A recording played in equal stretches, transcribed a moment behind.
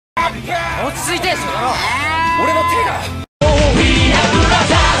落ち着いて、そだろ。俺の手が。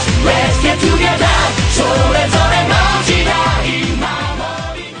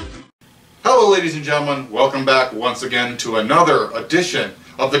Hello ladies and gentlemen, welcome back once again to another edition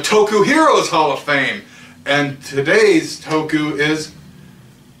of the Toku Heroes Hall of Fame. And today's Toku is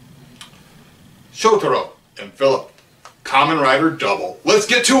Shoutaro and Philip, Kamen Rider Double. Let's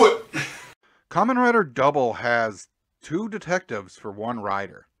get to it! Kamen Rider Double has two detectives for one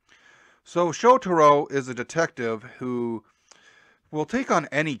rider. So Shoutaro is a detective who will take on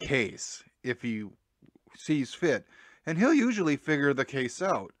any case if he sees fit, and he'll usually figure the case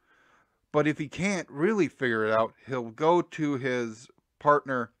out. But if he can't really figure it out, he'll go to his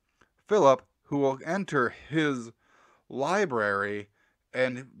partner, Philip, who will enter his library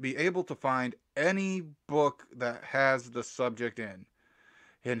and be able to find any book that has the subject in.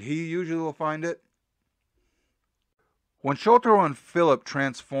 And he usually will find it. When Shoutaro and Philip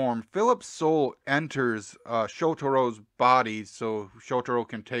transform, Philip's soul enters Shoutaro's body so Shoutaro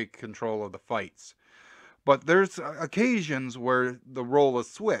can take control of the fights. But there's occasions where the role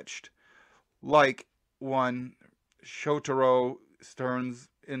is switched. Like when Shoutaro turns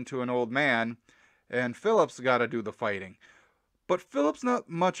into an old man and Philip's got to do the fighting. But Philip's not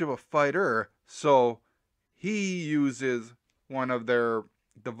much of a fighter, so he uses one of their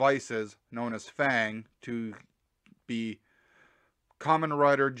devices known as Fang to be Kamen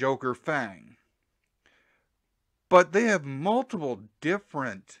Rider Joker Fang. But they have multiple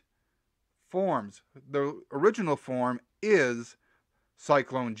different forms. The original form is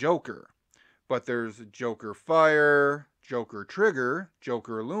Cyclone Joker. But there's Joker Fire, Joker Trigger,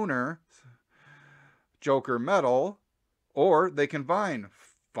 Joker Lunar, Joker Metal, or they combine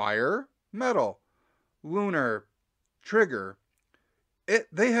Fire, Metal, Lunar, Trigger.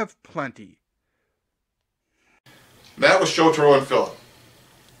 They have plenty. That was Shoutaro and Philip.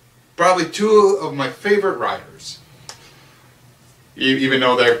 Probably two of my favorite riders. Even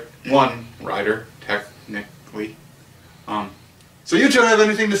though they're one rider, technically. So you two have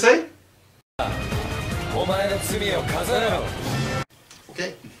anything to say?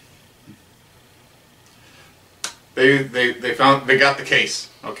 Okay. They got the case.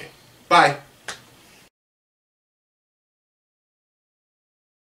 Okay. Bye.